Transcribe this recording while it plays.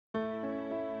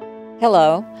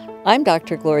Hello, I'm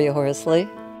Dr. Gloria Horsley.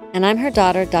 And I'm her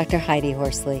daughter, Dr. Heidi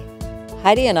Horsley.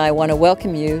 Heidi and I want to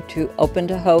welcome you to Open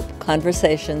to Hope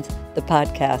Conversations, the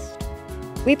podcast.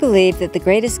 We believe that the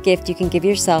greatest gift you can give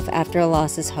yourself after a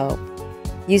loss is hope,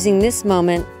 using this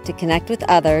moment to connect with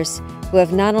others who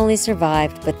have not only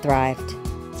survived but thrived.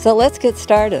 So let's get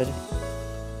started.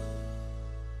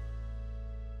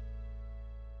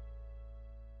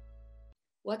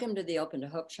 Welcome to the Open to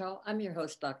Hope Show. I'm your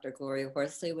host, Dr. Gloria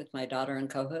Horsley, with my daughter and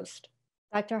co-host,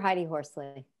 Dr. Heidi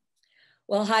Horsley.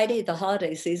 Well, Heidi, the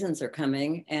holiday seasons are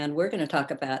coming, and we're going to talk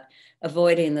about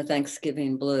avoiding the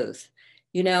Thanksgiving blues.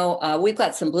 You know, we've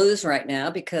got some blues right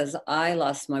now because I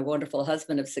lost my wonderful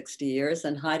husband of 60 years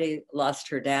and Heidi lost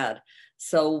her dad.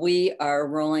 So we are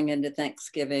rolling into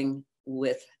Thanksgiving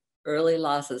with early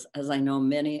losses, as I know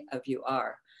many of you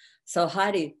are. So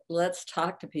Heidi, let's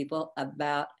talk to people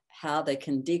about how they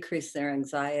can decrease their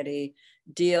anxiety,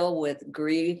 deal with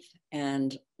grief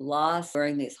and loss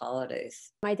during these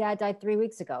holidays. My dad died 3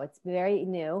 weeks ago. It's very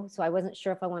new, so I wasn't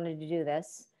sure if I wanted to do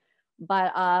this.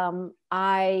 But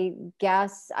I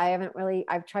guess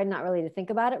I've tried not really to think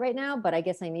about it right now, but I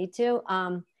guess I need to.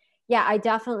 Yeah, I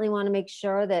definitely want to make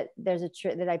sure that there's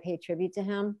that I pay tribute to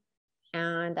him.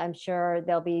 And I'm sure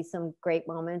there'll be some great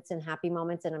moments and happy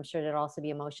moments, and I'm sure it'll also be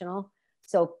emotional.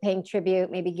 So paying tribute,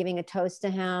 maybe giving a toast to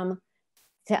him,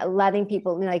 to letting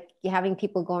people, like having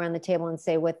people go around the table and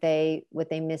say what they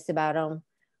miss about him,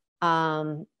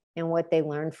 and what they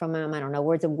learned from him. I don't know,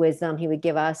 words of wisdom he would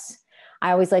give us.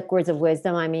 I always like words of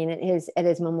wisdom. I mean, at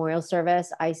his memorial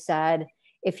service, I said,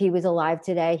 if he was alive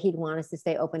today, he'd want us to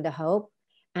stay open to hope.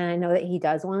 And I know that he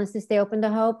does want us to stay open to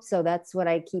hope. So that's what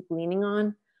I keep leaning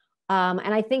on.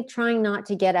 And I think trying not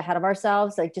to get ahead of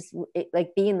ourselves, like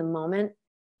like be in the moment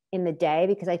in the day,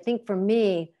 because I think for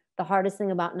me, the hardest thing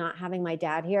about not having my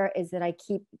dad here is that I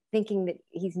keep thinking that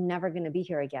he's never going to be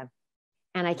here again.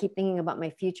 And I keep thinking about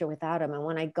my future without him. And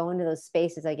when I go into those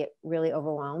spaces, I get really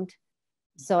overwhelmed.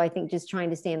 So I think just trying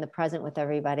to stay in the present with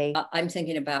everybody. I'm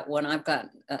thinking about when I've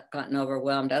gotten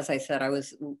overwhelmed. As I said,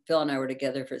 Phil and I were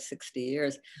together for 60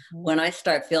 years. Mm-hmm. When I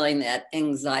start feeling that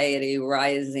anxiety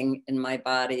rising in my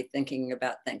body, thinking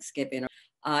about Thanksgiving,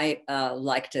 I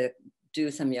like to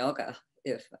do some yoga.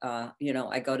 If,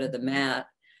 I go to the mat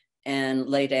and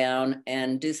lay down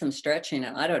and do some stretching.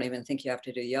 And I don't even think you have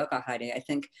to do yoga, Heidi. I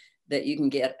think that you can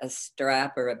get a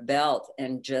strap or a belt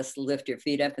and just lift your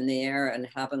feet up in the air and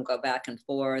have them go back and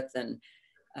forth. And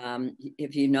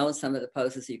if you know some of the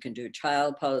poses, you can do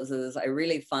child poses. I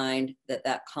really find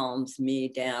that calms me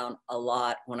down a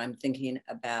lot when I'm thinking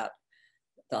about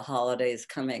the holidays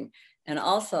coming. And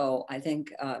also, I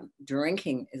think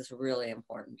drinking is really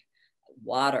important.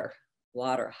 Water,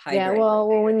 hydrate. Yeah,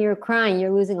 well, when you're crying,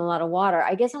 you're losing a lot of water.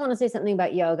 I guess I want to say something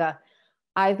about yoga.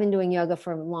 I've been doing yoga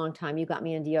for a long time. You got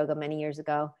me into yoga many years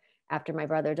ago after my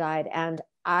brother died. And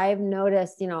I've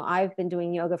noticed, I've been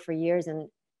doing yoga for years.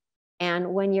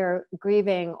 And when you're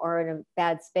grieving or in a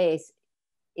bad space,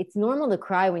 it's normal to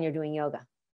cry when you're doing yoga,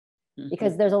 mm-hmm.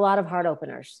 because there's a lot of heart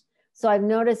openers. So I've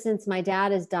noticed since my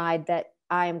dad has died that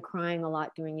I am crying a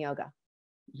lot doing yoga.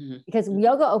 Mm-hmm. Because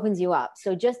yoga opens you up.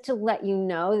 So just to let you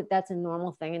know that that's a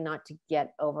normal thing and not to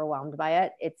get overwhelmed by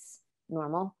it. It's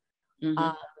normal.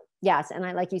 Mm-hmm. Yes. And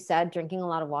like you said, drinking a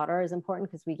lot of water is important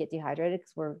because we get dehydrated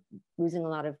because we're losing a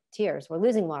lot of tears. We're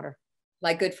losing water.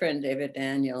 My good friend, David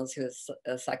Daniels, who's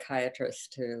a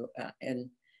psychiatrist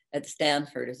at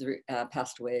Stanford, has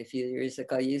passed away a few years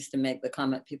ago, used to make the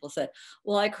comment, people said,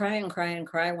 well, I cry and cry and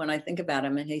cry when I think about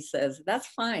him. And he says, that's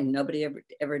fine. Nobody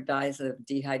ever dies of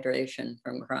dehydration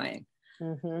from crying.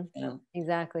 Mm-hmm.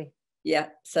 Exactly. Yeah.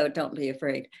 So don't be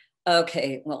afraid.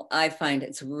 Okay. Well, I find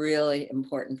it's really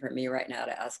important for me right now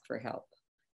to ask for help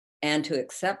and to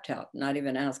accept help, not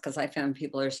even ask, because I found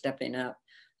people are stepping up.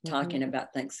 Talking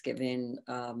about Thanksgiving,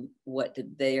 what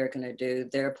they are going to do.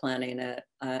 They're planning it.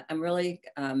 I'm really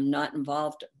not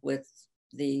involved with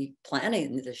the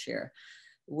planning this year,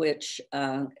 which,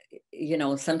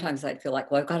 sometimes I'd feel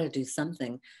like, well, I've got to do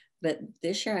something. But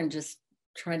this year I'm just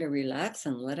trying to relax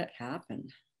and let it happen.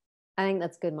 I think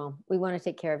that's good, Mom. We want to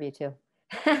take care of you too.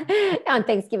 On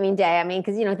Thanksgiving Day. I mean,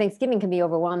 because, Thanksgiving can be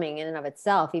overwhelming in and of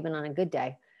itself, even on a good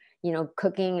day.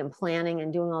 Cooking and planning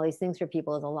and doing all these things for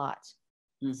people is a lot.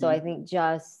 Mm-hmm. So I think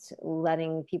just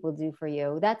letting people do for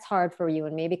you, that's hard for you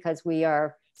and me because we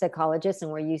are psychologists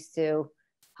and we're used to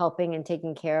helping and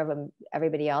taking care of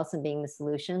everybody else and being the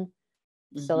solution.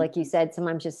 Mm-hmm. So like you said,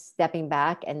 sometimes just stepping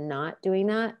back and not doing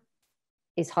that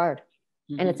is hard.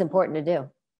 Mm-hmm. And it's important to do.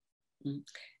 Mm-hmm.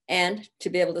 And to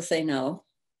be able to say no.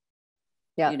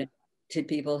 Yeah. To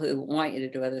people who want you to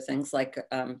do other things. Like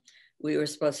we were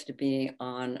supposed to be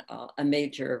on a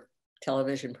major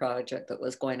television project that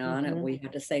was going on, and we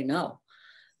had to say no.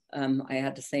 I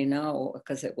had to say no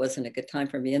because it wasn't a good time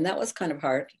for me. And that was kind of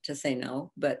hard to say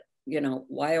no, but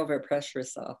why overpress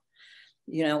yourself?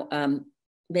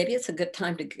 Maybe it's a good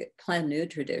time to plan new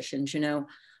traditions.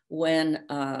 When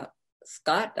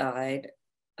Scott died,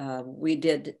 we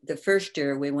did the first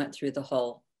year, we went through the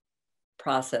whole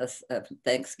process of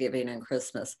Thanksgiving and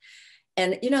Christmas.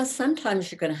 And,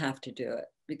 sometimes you're going to have to do it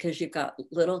because you've got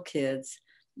little kids,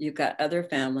 you've got other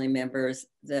family members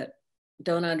that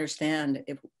don't understand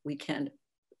if we can't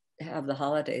have the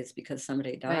holidays because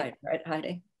somebody died, right,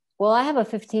 Heidi? Well, I have a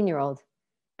 15-year-old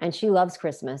and she loves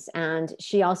Christmas, and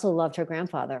she also loved her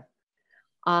grandfather.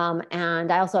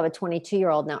 And I also have a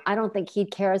 22-year-old. Now, I don't think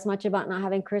he'd care as much about not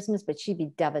having Christmas, but she'd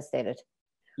be devastated.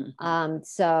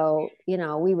 So,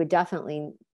 we would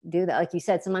definitely do that. Like you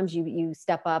said, sometimes you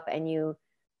step up and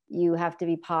you have to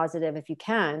be positive if you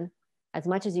can, as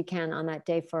much as you can on that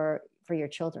day for your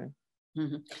children.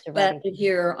 But if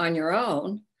you're on your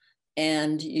own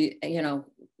and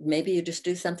maybe you just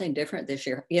do something different this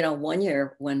year. One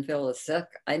year when Phil was sick,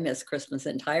 I missed Christmas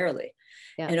entirely.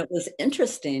 Yeah. And it was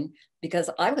interesting because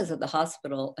I was at the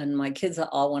hospital and my kids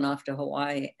all went off to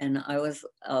Hawaii and I was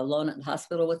alone at the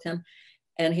hospital with him.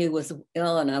 And he was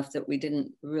ill enough that we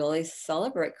didn't really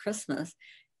celebrate Christmas.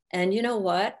 And you know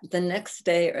what? The next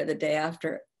day or the day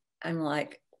after, I'm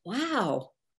like,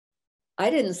 wow, I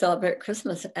didn't celebrate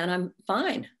Christmas and I'm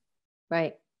fine.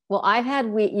 Right. Well, I've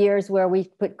had years where we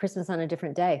put Christmas on a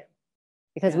different day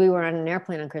because we were on an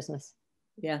airplane on Christmas.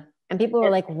 Yeah. And people were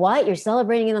like, what? You're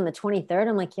celebrating it on the 23rd?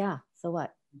 I'm like, yeah, so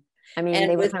what? I mean,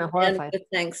 they were kind of horrified. And with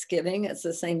Thanksgiving, it's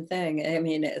the same thing. I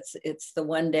mean, it's the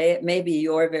one day, it may be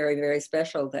your very, very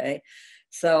special day.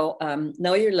 So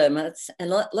know your limits. And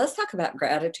let's talk about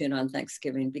gratitude on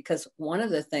Thanksgiving, because one of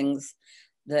the things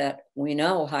that we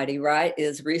know, Heidi, right,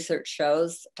 is research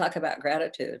shows, talk about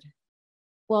gratitude.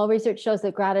 Well, research shows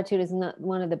that gratitude is not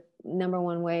one of the number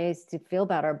one ways to feel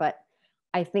better, but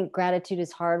I think gratitude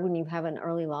is hard when you have an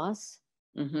early loss,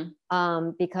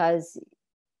 because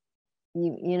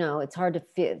it's hard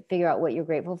to figure out what you're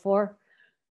grateful for.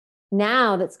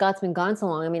 Now that Scott's been gone so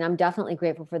long, I mean, I'm definitely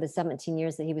grateful for the 17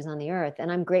 years that he was on the earth,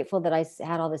 and I'm grateful that I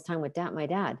had all this time with my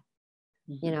dad.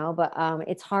 But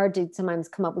it's hard to sometimes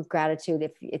come up with gratitude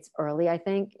if it's early. I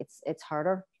think it's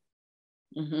harder.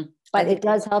 But it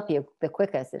does help you the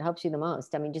quickest. It helps you the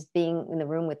most. I mean, just being in the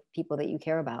room with people that you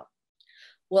care about.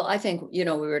 Well, I think, we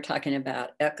were talking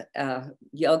about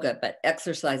yoga, but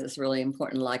exercise is really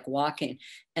important, like walking.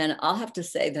 And I'll have to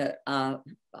say that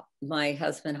my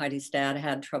husband, Heidi's dad,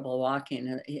 had trouble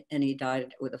walking, and he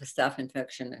died with a staph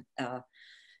infection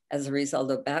as a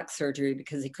result of back surgery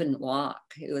because he couldn't walk.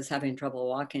 He was having trouble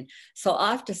walking. So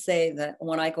I have to say that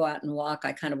when I go out and walk,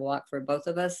 I kind of walk for both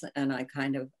of us, and I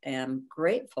kind of am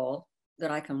grateful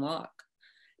that I can walk.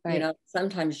 Right.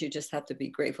 Sometimes you just have to be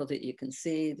grateful that you can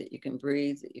see, that you can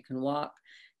breathe, that you can walk,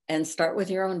 and start with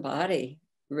your own body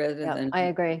rather than I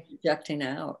agree. projecting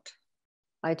out.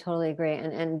 I totally agree.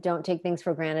 And don't take things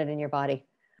for granted in your body.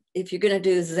 If you're going to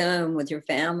do Zoom with your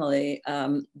family,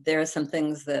 there are some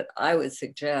things that I would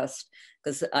suggest,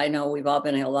 because I know we've all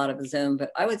been in a lot of Zoom,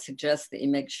 but I would suggest that you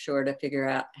make sure to figure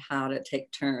out how to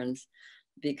take turns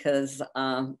because,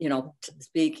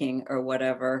 speaking or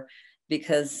whatever,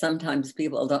 because sometimes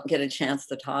people don't get a chance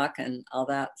to talk and all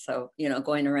that. So,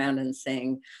 going around and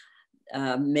saying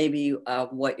maybe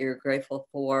what you're grateful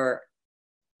for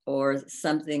or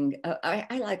something.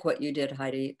 I like what you did,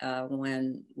 Heidi,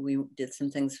 when we did some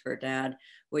things for Dad,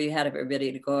 where you had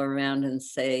everybody to go around and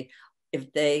say,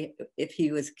 if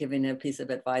he was giving a piece of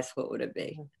advice, what would it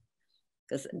be?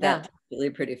 Because that's really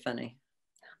pretty funny.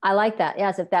 I like that.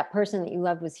 Yes. If that person that you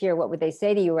loved was here, what would they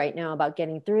say to you right now about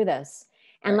getting through this?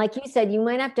 And like you said, you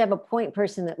might have to have a point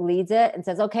person that leads it and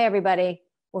says, okay, everybody,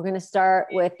 we're going to start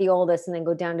with the oldest and then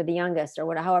go down to the youngest or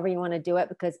whatever, however you want to do it,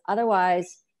 because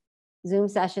otherwise Zoom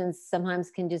sessions sometimes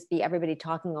can just be everybody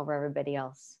talking over everybody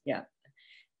else. Yeah.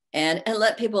 And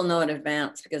let people know in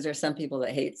advance, because there's some people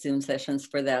that hate Zoom sessions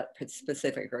for that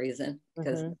specific reason,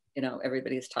 because,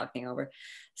 everybody's talking over.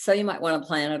 So you might want to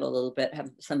plan it a little bit,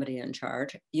 have somebody in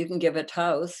charge. You can give a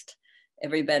toast.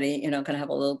 Everybody, can have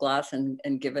a little glass and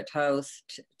give a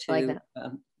toast to like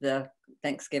the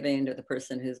Thanksgiving to the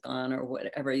person who's gone or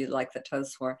whatever you like the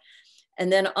toast for.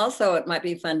 And then also it might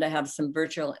be fun to have some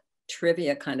virtual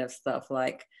trivia kind of stuff,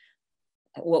 like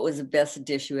what was the best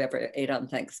dish you ever ate on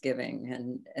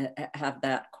Thanksgiving, and have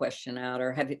that question out.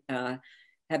 Or have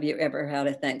you ever had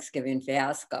a Thanksgiving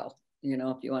fiasco?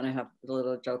 If you want to have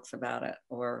little jokes about it.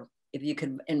 Or if you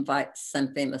could invite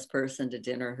some famous person to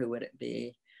dinner, who would it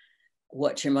be?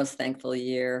 What's your most thankful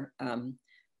year?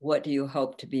 what do you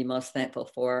hope to be most thankful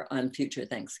for on future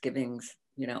Thanksgivings,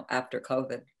 after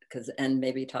COVID? And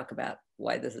maybe talk about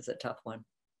why this is a tough one.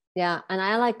 Yeah. And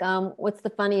I like, what's the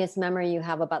funniest memory you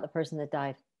have about the person that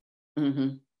died?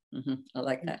 Mm-hmm. Mm-hmm. I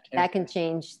like that too. That can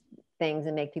change things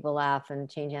and make people laugh and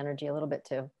change energy a little bit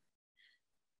too.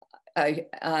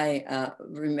 I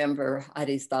remember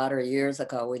Heidi's daughter years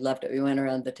ago. We loved it. We went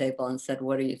around the table and said,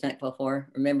 "What are you thankful for?"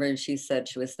 Remember, and she said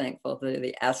she was thankful for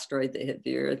the asteroid that hit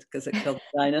the Earth because it killed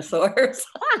dinosaurs.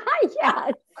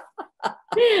 Yes.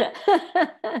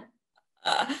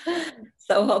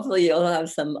 So hopefully you'll have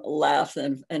some laughs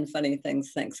and funny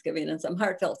things Thanksgiving and some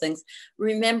heartfelt things.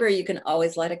 Remember, you can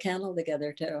always light a candle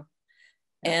together too.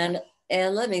 And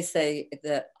let me say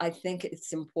that I think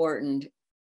it's important,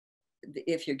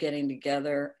 if you're getting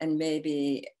together, and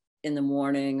maybe in the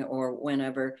morning or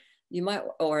whenever you might,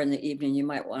 or in the evening, you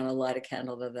might want to light a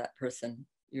candle to that person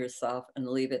yourself and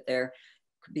leave it there,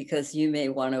 because you may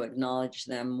want to acknowledge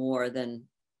them more than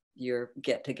your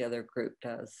get-together group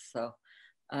does. So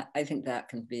I think that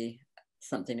can be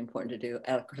something important to do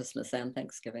at Christmas and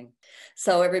Thanksgiving.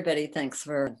 So everybody, thanks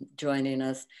for joining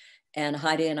us. And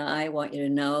Heidi and I want you to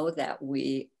know that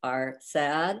we are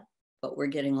sad, but we're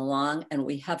getting along, and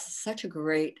we have such a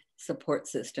great support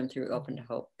system through Open to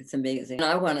Hope. It's amazing.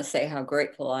 And I want to say how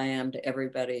grateful I am to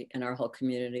everybody in our whole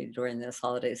community during this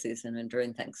holiday season and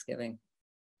during Thanksgiving.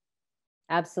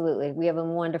 Absolutely. We have a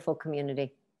wonderful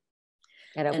community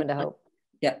at Open to Hope.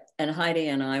 Yep. And Heidi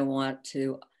and I want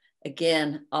to,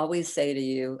 again, always say to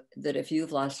you that if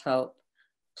you've lost hope,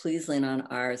 please lean on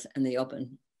ours and the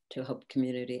Open to Hope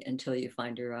community until you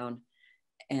find your own,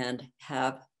 and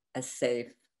have a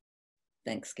safe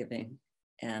Thanksgiving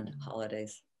and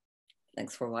holidays.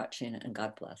 Thanks for watching, and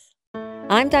God bless.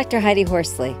 I'm Dr. Heidi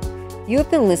Horsley. You have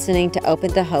been listening to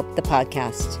Open to Hope, the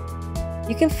podcast.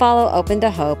 You can follow Open to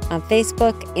Hope on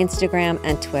Facebook, Instagram,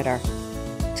 and Twitter.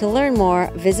 To learn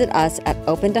more, visit us at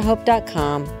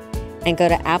opentohope.com and go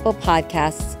to Apple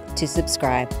Podcasts to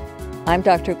subscribe. I'm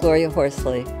Dr. Gloria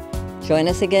Horsley. Join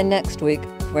us again next week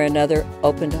for another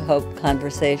Open to Hope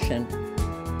conversation,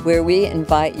 where we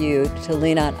invite you to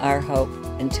lean on our hope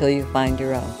until you find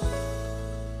your own.